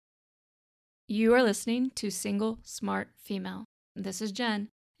You are listening to Single Smart Female. This is Jen,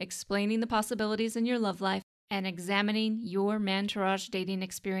 explaining the possibilities in your love life and examining your Mantourage dating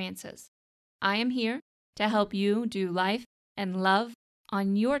experiences. I am here to help you do life and love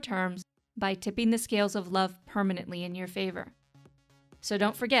on your terms by tipping the scales of love permanently in your favor. So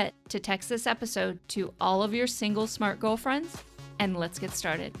don't forget to text this episode to all of your single smart girlfriends, and let's get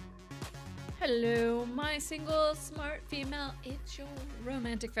started. Hello, my single smart female. It's your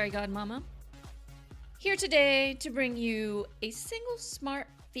romantic fairy godmama. Here today to bring you a single smart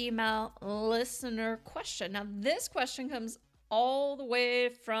female listener question. Now, this question comes all the way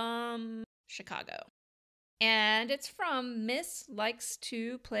from Chicago. And it's from Miss Likes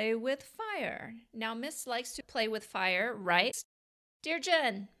to Play with Fire. Now, Miss Likes to Play with Fire writes, Dear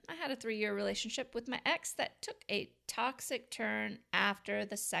Jen, I had a 3-year relationship with my ex that took a toxic turn after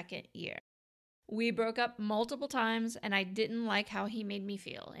the second year. We broke up multiple times, and I didn't like how he made me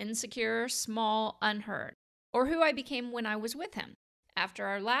feel, insecure, small, unheard, or who I became when I was with him. After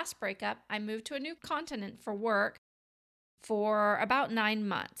our last breakup, I moved to a new continent for work for about 9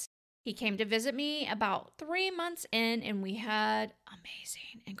 months. He came to visit me about 3 months in, and we had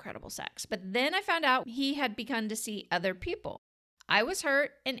amazing, incredible sex. But then I found out he had begun to see other people. I was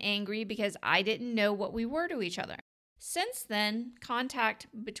hurt and angry because I didn't know what we were to each other. Since then, contact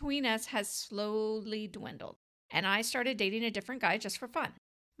between us has slowly dwindled, and I started dating a different guy just for fun.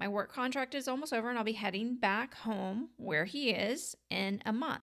 My work contract is almost over, and I'll be heading back home where he is in a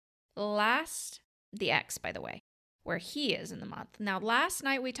month. The ex, by the way, where he is in the month. Now, last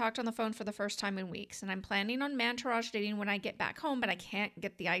night we talked on the phone for the first time in weeks, and I'm planning on Mantourage dating when I get back home, but I can't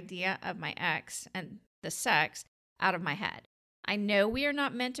get the idea of my ex and the sex out of my head. I know we are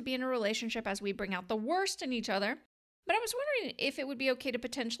not meant to be in a relationship as we bring out the worst in each other, but I was wondering if it would be okay to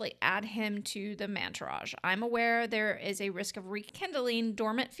potentially add him to the Mantourage. I'm aware there is a risk of rekindling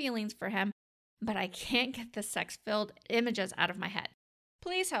dormant feelings for him, but I can't get the sex-filled images out of my head.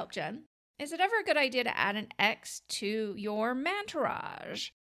 Please help, Jen. Is it ever a good idea to add an ex to your Mantourage?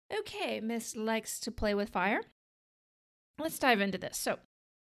 Okay, Miss Likes to Play with Fire. Let's dive into this. So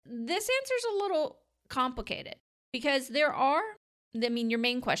this answer's a little complicated because your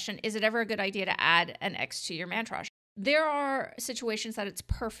main question, is it ever a good idea to add an ex to your Mantourage? There are situations that it's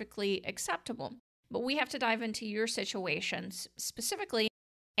perfectly acceptable, but we have to dive into your situations specifically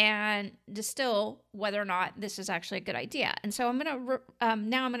and distill whether or not this is actually a good idea. And so I'm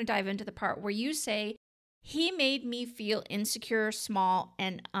going to dive into the part where you say, he made me feel insecure, small,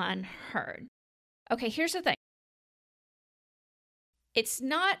 and unheard. Okay, here's the thing. It's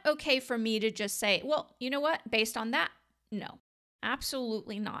not okay for me to just say, well, you know what, based on that, no,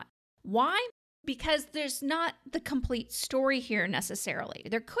 absolutely not. Why? Because there's not the complete story here necessarily.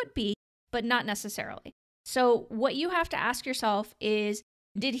 There could be, but not necessarily. So what you have to ask yourself is,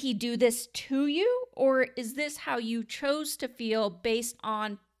 did he do this to you, or is this how you chose to feel based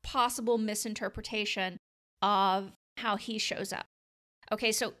on possible misinterpretation of how he shows up?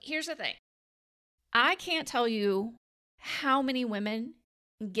 Okay, so here's the thing. I can't tell you how many women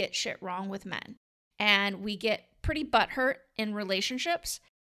get shit wrong with men, and we get pretty butthurt in relationships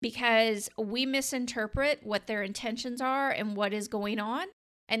because we misinterpret what their intentions are and what is going on,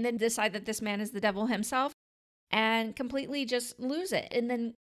 and then decide that this man is the devil himself and completely just lose it, and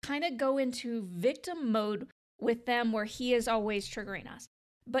then kind of go into victim mode with them where he is always triggering us.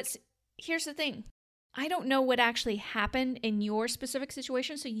 But here's the thing. I don't know what actually happened in your specific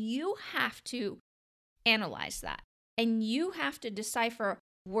situation, so you have to analyze that. And you have to decipher,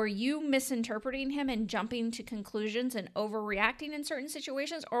 were you misinterpreting him and jumping to conclusions and overreacting in certain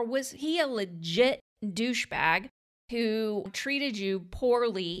situations? Or was he a legit douchebag who treated you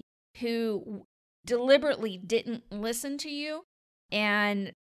poorly, who deliberately didn't listen to you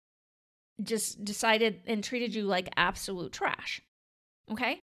and just decided and treated you like absolute trash?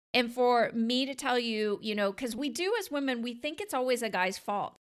 Okay? And for me to tell you, because we do as women, we think it's always a guy's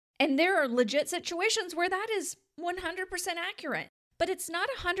fault. And there are legit situations where that is 100% accurate. But it's not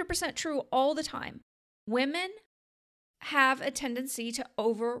 100% true all the time. Women have a tendency to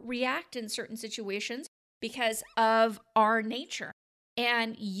overreact in certain situations because of our nature.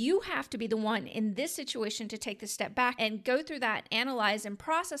 And you have to be the one in this situation to take the step back and go through that, analyze and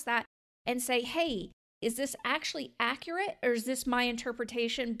process that and say, hey, is this actually accurate, or is this my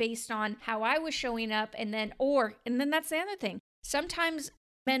interpretation based on how I was showing up? And then that's the other thing. Sometimes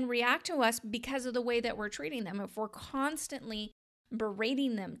men react to us because of the way that we're treating them. If we're constantly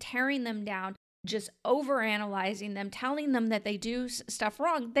berating them, tearing them down, just overanalyzing them, telling them that they do stuff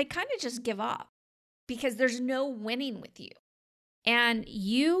wrong, they kind of just give up because there's no winning with you. And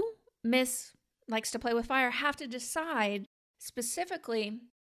you, Miss Likes to Play with Fire, have to decide specifically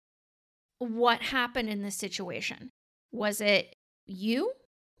what happened in this situation. Was it you?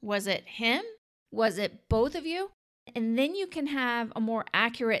 Was it him? Was it both of you? And then you can have a more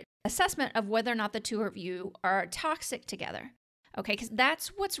accurate assessment of whether or not the two of you are toxic together. Okay, because that's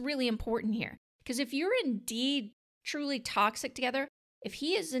what's really important here. Because if you're indeed truly toxic together, if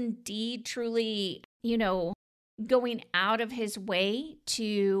he is indeed truly, going out of his way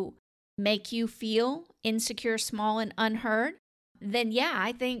to make you feel insecure, small, and unheard, then yeah,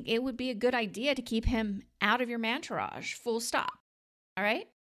 I think it would be a good idea to keep him out of your mantourage, full stop. All right?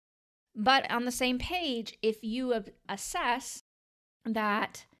 But on the same page, if you assess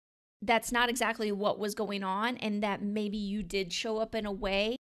that that's not exactly what was going on and that maybe you did show up in a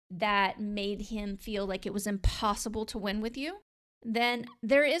way that made him feel like it was impossible to win with you, then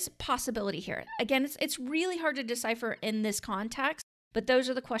there is possibility here. Again, it's really hard to decipher in this context, but those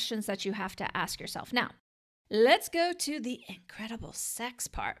are the questions that you have to ask yourself. Now, let's go to the incredible sex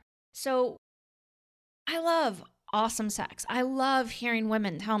part. So I love awesome sex. I love hearing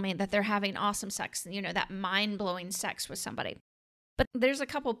women tell me that they're having awesome sex, that mind-blowing sex with somebody. But there's a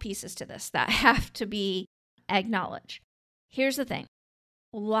couple pieces to this that have to be acknowledged. Here's the thing.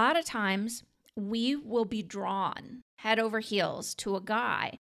 A lot of times we will be drawn head over heels to a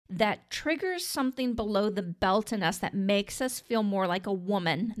guy that triggers something below the belt in us that makes us feel more like a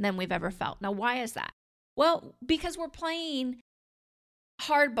woman than we've ever felt. Now, why is that? Well, because we're playing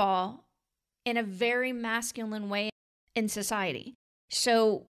hardball in a very masculine way in society.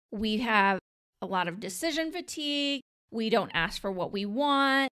 So we have a lot of decision fatigue. We don't ask for what we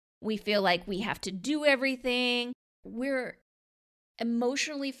want. We feel like we have to do everything. We're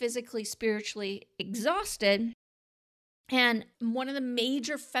emotionally, physically, spiritually exhausted. And one of the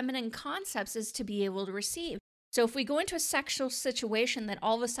major feminine concepts is to be able to receive. So if we go into a sexual situation that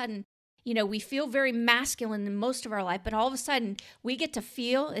all of a sudden, we feel very masculine in most of our life, but all of a sudden we get to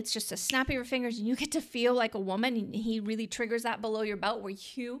feel, it's just a snap of your fingers and you get to feel like a woman, and he really triggers that below your belt where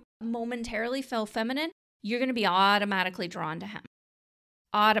you momentarily feel feminine, you're going to be automatically drawn to him.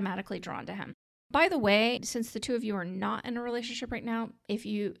 Automatically drawn to him. By the way, since the two of you are not in a relationship right now, if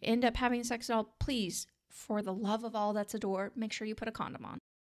you end up having sex at all, please, for the love of all that's adored, make sure you put a condom on.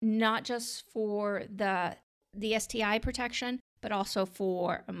 Not just for the STI protection, but also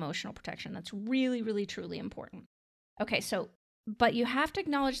for emotional protection. That's really, really, truly important. Okay, but you have to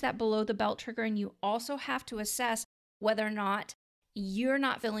acknowledge that below the belt trigger, and you also have to assess whether or not you're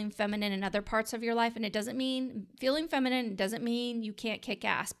not feeling feminine in other parts of your life. And it doesn't mean feeling feminine doesn't mean you can't kick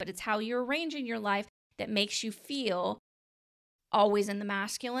ass, but it's how you're arranging your life that makes you feel always in the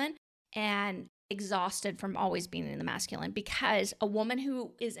masculine and exhausted from always being in the masculine. Because a woman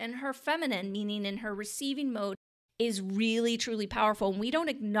who is in her feminine, meaning in her receiving mode, is really, truly powerful. And we don't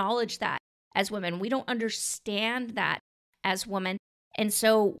acknowledge that as women. We don't understand that as women. And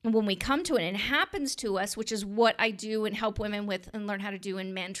so when we come to it and it happens to us, which is what I do and help women with and learn how to do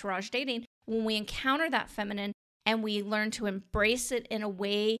in Mantourage dating, when we encounter that feminine and we learn to embrace it in a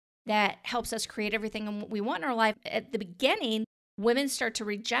way that helps us create everything we want in our life, at the beginning, women start to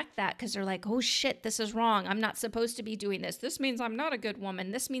reject that because they're like, oh shit, this is wrong. I'm not supposed to be doing this. This means I'm not a good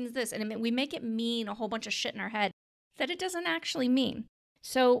woman. This means this. And we make it mean a whole bunch of shit in our head that it doesn't actually mean.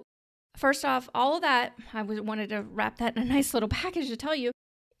 So first off, all of that, I wanted to wrap that in a nice little package to tell you,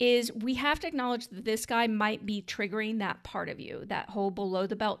 is we have to acknowledge that this guy might be triggering that part of you, that whole below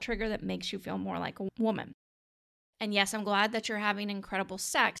the belt trigger that makes you feel more like a woman. And yes, I'm glad that you're having incredible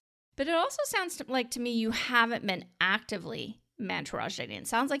sex, but it also sounds like to me you haven't been actively Mantourage dating. It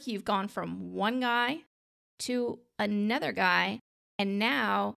sounds like you've gone from one guy to another guy, and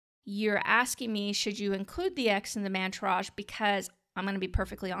now you're asking me, should you include the ex in the Mantourage? Because I'm going to be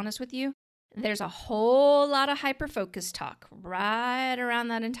perfectly honest with you, there's a whole lot of hyper-focus talk right around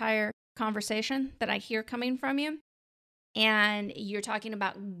that entire conversation that I hear coming from you. And you're talking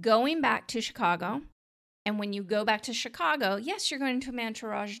about going back to Chicago. And when you go back to Chicago, yes, you're going to a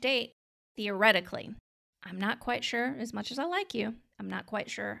Mantourage date, theoretically. I'm not quite sure, as much as I like you, I'm not quite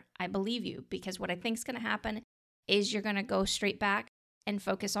sure I believe you, because what I think is going to happen is you're going to go straight back and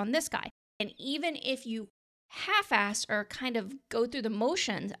focus on this guy. And even if you half-ass or kind of go through the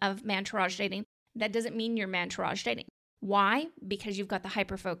motions of Mantourage dating, that doesn't mean you're Mantourage dating. Why? Because you've got the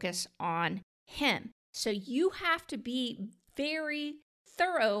hyper-focus on him. So you have to be very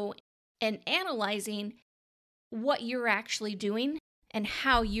thorough in analyzing what you're actually doing and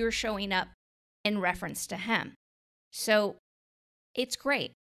how you're showing up in reference to him. So it's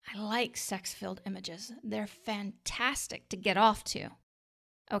great. I like sex-filled images. They're fantastic to get off to.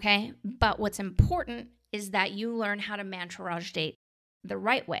 Okay? But what's important is that you learn how to Mantourage date the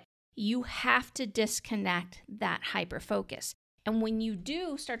right way. You have to disconnect that hyper-focus. And when you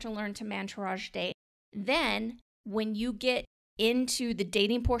do start to learn to Mantourage date, then when you get into the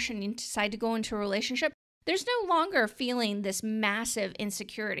dating portion and decide to go into a relationship, there's no longer feeling this massive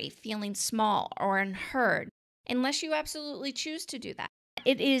insecurity, feeling small or unheard, unless you absolutely choose to do that.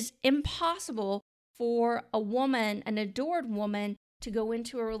 It is impossible for a woman, an adored woman, to go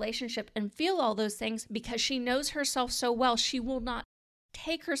into a relationship and feel all those things because she knows herself so well. She will not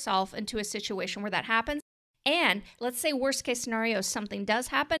take herself into a situation where that happens. And let's say worst case scenario, something does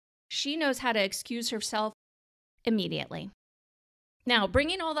happen. She knows how to excuse herself immediately. Now,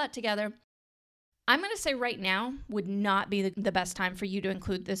 bringing all that together, I'm going to say right now would not be the best time for you to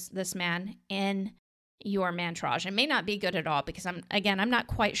include this man in your Mantourage. It may not be good at all because I'm not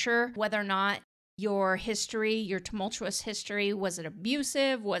quite sure whether or not your history, your tumultuous history, was it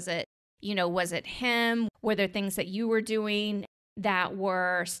abusive? Was it him? Were there things that you were doing that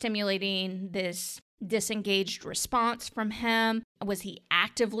were stimulating this disengaged response from him? Was he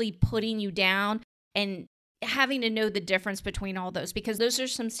actively putting you down? And having to know the difference between all those, because those are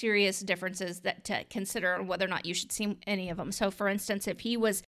some serious differences that to consider whether or not you should see any of them. So for instance, if he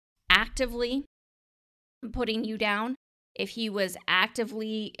was actively putting you down, if he was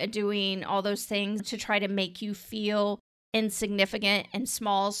actively doing all those things to try to make you feel insignificant and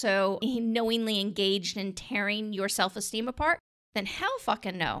small, so he knowingly engaged in tearing your self-esteem apart, then hell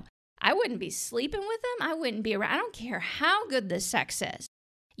fucking no. I wouldn't be sleeping with him. I wouldn't be around. I don't care how good the sex is.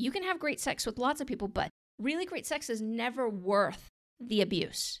 You can have great sex with lots of people, but really great sex is never worth the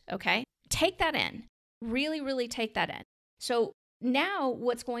abuse, okay? Take that in. Really, really take that in. So now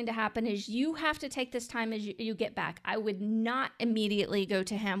what's going to happen is you have to take this time as you get back. I would not immediately go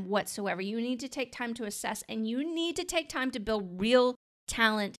to him whatsoever. You need to take time to assess, and you need to take time to build real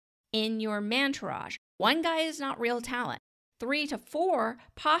talent in your Mantourage. One guy is not real talent. 3 to 4,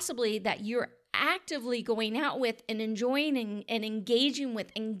 possibly, that you're actively going out with and enjoying and engaging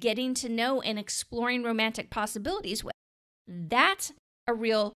with and getting to know and exploring romantic possibilities with. That's a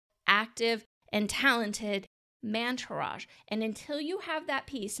real active and talented Mantourage. And until you have that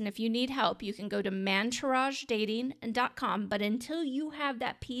piece, and if you need help, you can go to mantouragedating.com. But until you have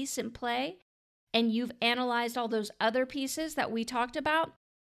that piece in play and you've analyzed all those other pieces that we talked about,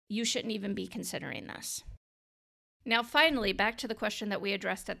 you shouldn't even be considering this. Now, finally, back to the question that we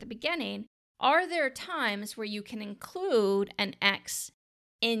addressed at the beginning. Are there times where you can include an ex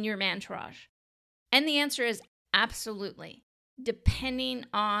in your Mantourage? And the answer is absolutely, depending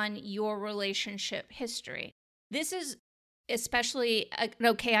on your relationship history. This is especially an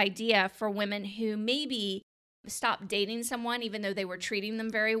okay idea for women who maybe stopped dating someone even though they were treating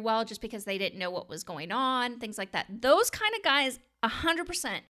them very well just because they didn't know what was going on, things like that. Those kind of guys,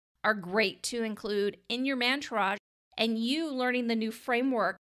 100%, are great to include in your Mantourage, and you learning the new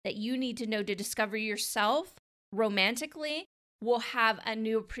framework that you need to know to discover yourself romantically will have a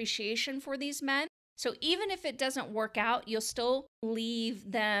new appreciation for these men. So even if it doesn't work out, you'll still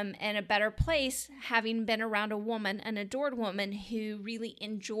leave them in a better place having been around a woman, an adored woman who really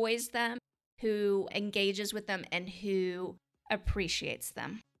enjoys them, who engages with them, and who appreciates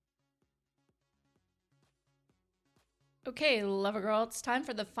them. Okay, lover girl, it's time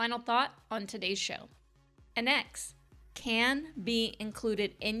for the final thought on today's show. An ex can be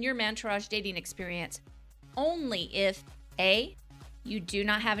included in your Mantourage dating experience only if A, you do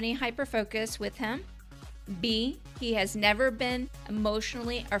not have any hyperfocus with him, B, he has never been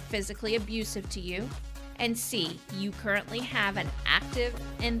emotionally or physically abusive to you, and C, you currently have an active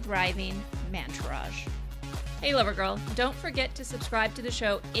and thriving Mantourage. Hey, lover girl, don't forget to subscribe to the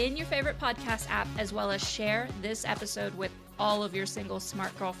show in your favorite podcast app, as well as share this episode with all of your single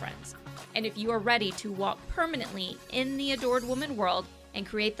smart girlfriends. And if you are ready to walk permanently in the adored woman world and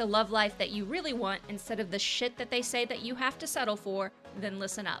create the love life that you really want instead of the shit that they say that you have to settle for, then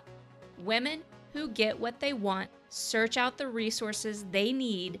listen up. Women who get what they want search out the resources they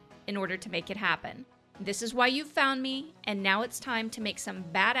need in order to make it happen. This is why you found me, and now it's time to make some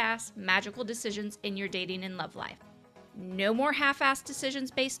badass, magical decisions in your dating and love life. No more half-assed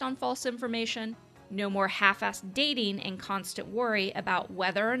decisions based on false information. No more half-assed dating and constant worry about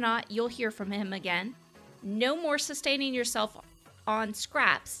whether or not you'll hear from him again. No more sustaining yourself on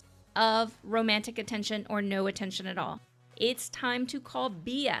scraps of romantic attention or no attention at all. It's time to call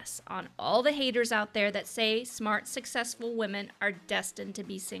BS on all the haters out there that say smart, successful women are destined to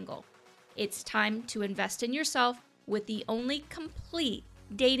be single. It's time to invest in yourself with the only complete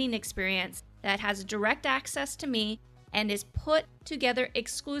dating experience that has direct access to me and is put together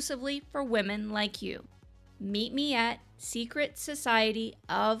exclusively for women like you. Meet me at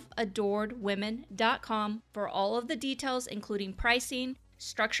secretsocietyofAdoredWomen.com for all of the details, including pricing,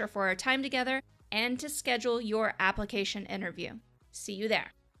 structure for our time together, and to schedule your application interview. See you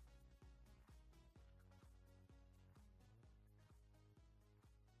there.